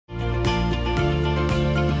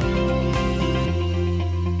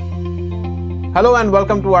Hello and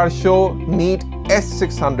welcome to our show Neet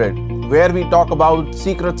S600, where we talk about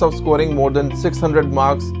secrets of scoring more than 600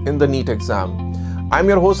 marks in the Neet exam. I'm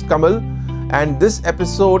your host Kamal, and this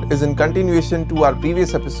episode is in continuation to our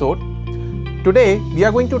previous episode. Today we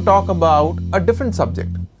are going to talk about a different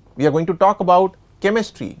subject. We are going to talk about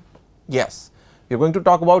chemistry. Yes, we are going to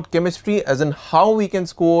talk about chemistry as in how we can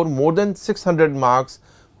score more than 600 marks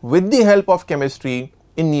with the help of chemistry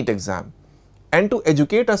in Neet exam. And to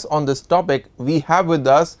educate us on this topic, we have with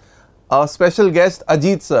us a special guest,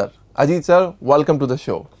 Ajit sir. Ajit sir, welcome to the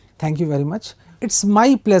show. Thank you very much. It's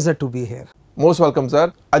my pleasure to be here. Most welcome,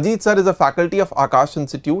 sir. Ajit sir is a faculty of Aakash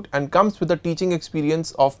Institute and comes with a teaching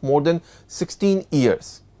experience of more than 16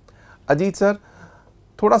 years. Ajit sir,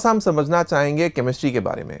 थोड़ा सा हम समझना चाहेंगे chemistry के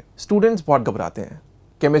बारे में. Students बहुत घबराते हैं.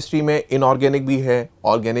 केमिस्ट्री में इनऑर्गेनिक भी है,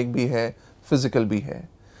 ऑर्गेनिक भी है, फिजिकल भी है.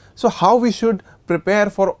 So how we should prepare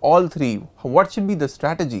for all three? What should be the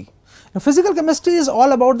strategy? Now, physical chemistry is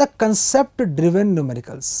all about the concept-driven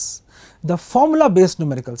numericals, the formula-based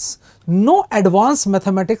numericals. No advanced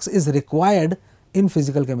mathematics is required in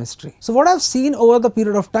physical chemistry. So what I've seen over the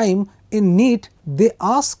period of time in NEET, they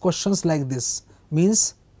ask questions like this.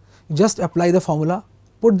 Means just apply the formula,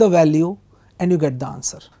 put the value and you get the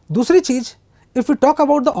answer. दूसरी चीज, if we talk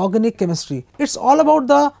about the organic chemistry, it's all about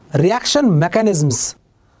the reaction mechanisms.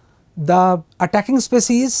 The attacking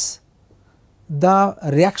species, the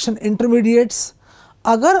reaction intermediates.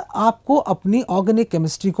 अगर आपको अपनी organic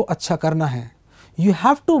chemistry को अच्छा करना है, you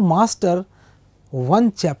have to master one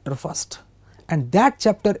chapter first, and that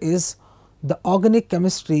chapter is the organic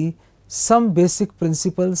chemistry, some basic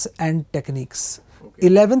principles and techniques.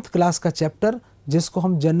 11th class का chapter जिसको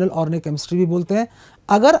हम जनरल ऑर्गेनिक केमिस्ट्री भी बोलते हैं,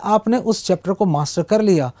 अगर आपने उस चैप्टर को मास्टर कर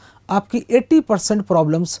लिया, आपकी 80%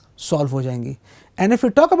 प्रॉब्लम्स सॉल्व हो जाएंगी. And if we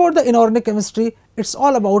talk about the inorganic chemistry, it's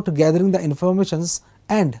all about gathering the informations,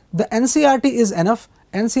 and the NCERT is enough.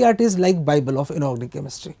 NCERT is like Bible of inorganic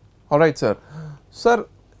chemistry. Alright sir. Sir,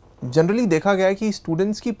 generally देखा गया है कि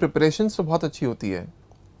students की preparations तो बहुत अच्छी होती है.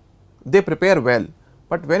 They prepare well,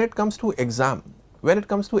 but when it comes to exam, when it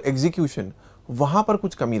comes to execution, वहाँ पर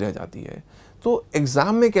कुछ कमी रह जाती है. तो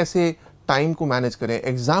एग्जाम में कैसे टाइम को मैनेज करें,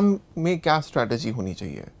 एग्जाम में क्या स्ट्रैटेजी होनी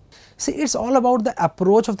चाहिए? See, it's all about the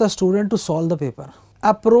approach of the student to solve the paper.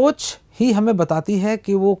 Approach ही हमें बताती है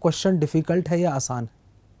कि वो question difficult है या आसान.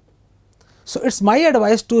 So it's my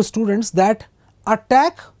advice to students that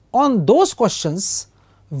attack on those questions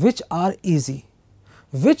which are easy,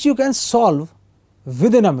 which you can solve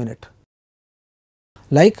within a minute.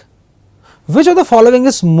 Like, which of the following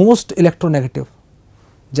is most electronegative?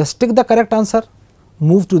 Just tick the correct answer,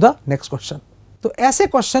 move to the next question. तो ऐसे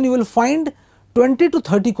question you will find 20 to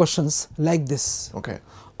 30 questions like this. Okay.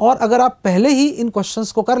 और अगर आप पहले ही इन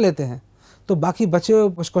questions को कर लेते हैं, तो बाकी बचे हुए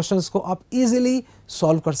कुछ questions को आप easily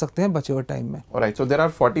solve कर सकते हैं बचे हुए time में. Alright, so there are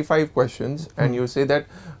 45 questions and you say that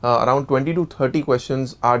around 20 to 30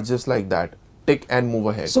 questions are just like that. Tick and move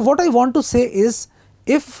ahead. So what I want to say is,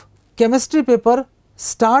 if chemistry paper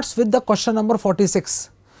starts with the question number 46,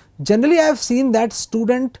 generally I have seen that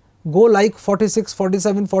student go like 46,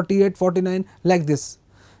 47, 48, 49 like this.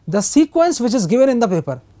 The sequence which is given in the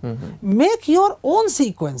paper, make your own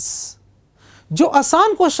sequence. जो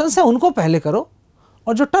आसान questions हैं उनको पहले करो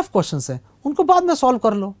और जो tough questions हैं उनको बाद में सॉल्व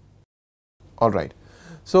कर लो. All right.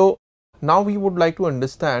 So now we would like to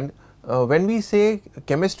understand when we say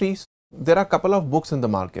chemistry, there are a couple of books in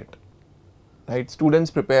the market, right? Students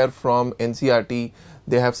prepare from NCERT.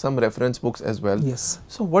 They have some reference books as well. Yes.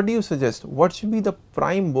 So what do you suggest? What should be the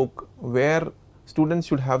prime book where students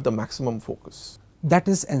should have the maximum focus? That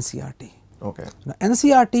is NCERT. Okay. Now,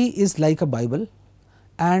 NCERT is like a Bible,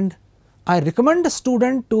 and I recommend a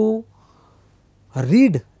student to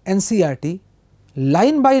read NCERT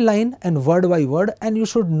line by line and word by word, and you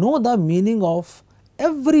should know the meaning of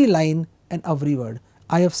every line and every word.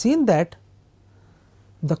 I have seen that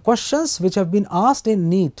the questions which have been asked in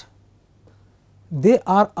NEET, they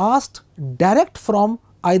are asked direct from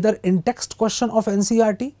either in-text question of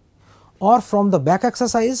NCERT or from the back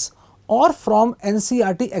exercise or from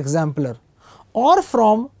NCERT exemplar or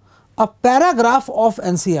from a paragraph of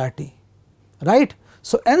NCERT, right?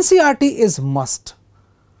 So NCERT is must.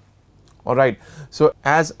 Alright, so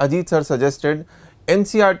as Ajit sir suggested,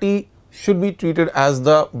 NCERT should be treated as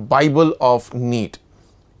the Bible of NEET.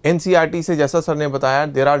 NCERT से जैसा sir ने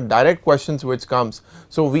बताया, there are direct questions which comes,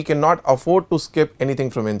 so we cannot afford to skip anything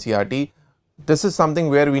from NCERT. This is something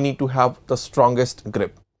where we need to have the strongest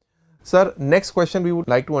grip. Sir, next question we would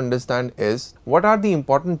like to understand is, what are the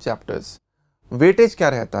important chapters? Weightage क्या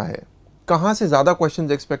रहता है? कहाँ से ज़्यादा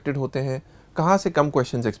questions expected होते हैं? कहाँ से कम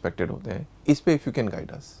questions expected होते हैं? इस पे if you can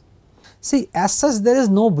guide us. See, as such there is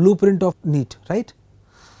no blueprint of NEET, right?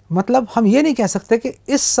 मतलब हम ये नहीं कह सकते कि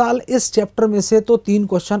इस साल इस चैप्टर में से तो 3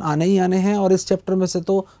 क्वेश्चन आने ही आने हैं और इस चैप्टर में से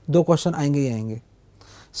तो 2 क्वेश्चन आएंगे ही आएंगे.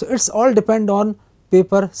 So it's all depend on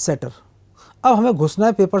paper setter. अब हमें घुसना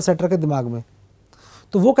है पेपर सेटर के दिमाग में,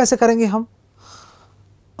 तो वो कैसे करेंगे हम?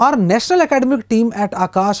 Our national academic team at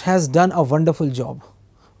Aakash has done a wonderful job.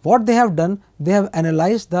 What they have done, they have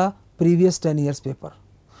analyzed the previous 10 years paper.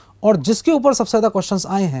 और जिसके ऊपर सबसे ज़्यादा क्वेश्चंस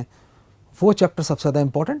आए हैं वो चैप्टर सबसे ज़्यादा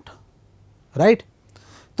इंपॉर्टेंट, राइट?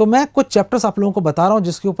 तो मैं कुछ चैप्टर्स आप लोगों को बता रहा हूँ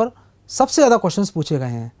जिसके ऊपर सबसे ज़्यादा क्वेश्चंस पूछे गए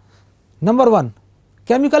हैं. Number 1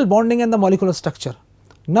 chemical bonding and the molecular structure.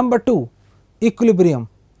 Number 2 equilibrium.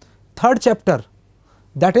 Third chapter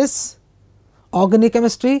that is organic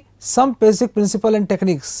chemistry, some basic principle and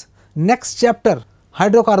techniques. Next chapter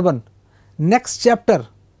hydrocarbon. Next chapter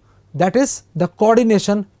that is the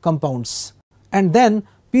coordination compounds, and then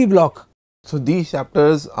P block. So these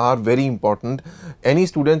chapters are very important. Any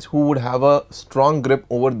students who would have a strong grip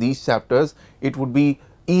over these chapters, it would be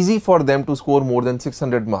easy for them to score more than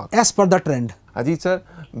 600 marks. As per the trend. Ajit sir,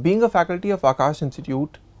 being a faculty of Aakash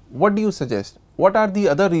Institute, what do you suggest? What are the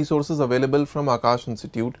other resources available from Aakash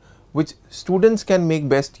Institute which students can make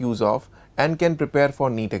best use of and can prepare for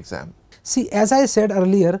NEET exam? See, as I said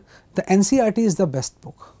earlier, the NCERT is the best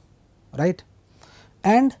book, right?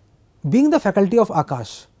 And being the faculty of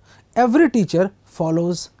Aakash, every teacher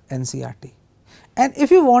follows NCERT. And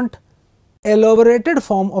if you want elaborated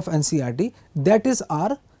form of NCERT, that is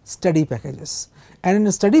our study packages. And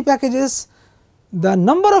in study packages, the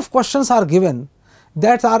number of questions are given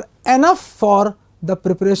that are enough for the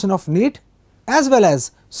preparation of NEET as well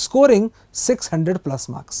as scoring 600 plus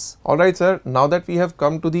marks. Alright sir, now that we have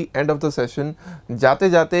come to the end of the session, jate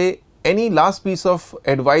jate, any last piece of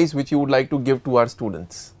advice which you would like to give to our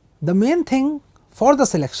students? The main thing for the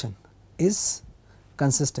selection is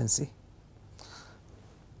consistency.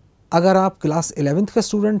 अगर आप class 11th के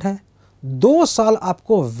student हैं, 2 साल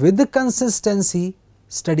आपको with consistency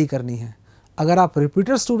study करनी है. अगर आप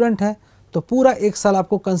रिपीटर स्टूडेंट हैं तो पूरा 1 साल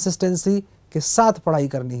आपको कंसिस्टेंसी के साथ पढ़ाई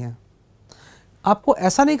करनी है. आपको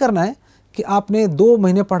ऐसा नहीं करना है कि आपने 2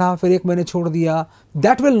 महीने पढ़ा फिर 1 महीने छोड़ दिया.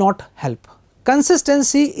 That will not help.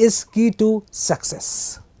 Consistency is की to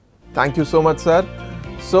success. Thank you so much sir.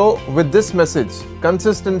 So with this message,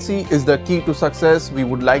 consistency is the key to success, we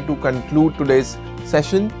would like to conclude today's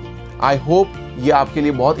session. I hope ये आपके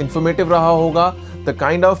लिए बहुत informative रहा होगा. The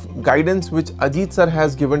kind of guidance which Ajit sir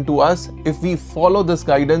has given to us, if we follow this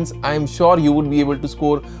guidance, I am sure you would be able to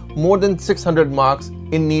score more than 600 marks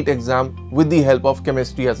in NEET exam with the help of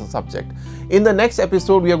chemistry as a subject. In the next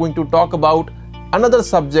episode, we are going to talk about another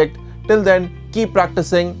subject. Till then, keep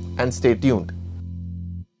practicing and stay tuned.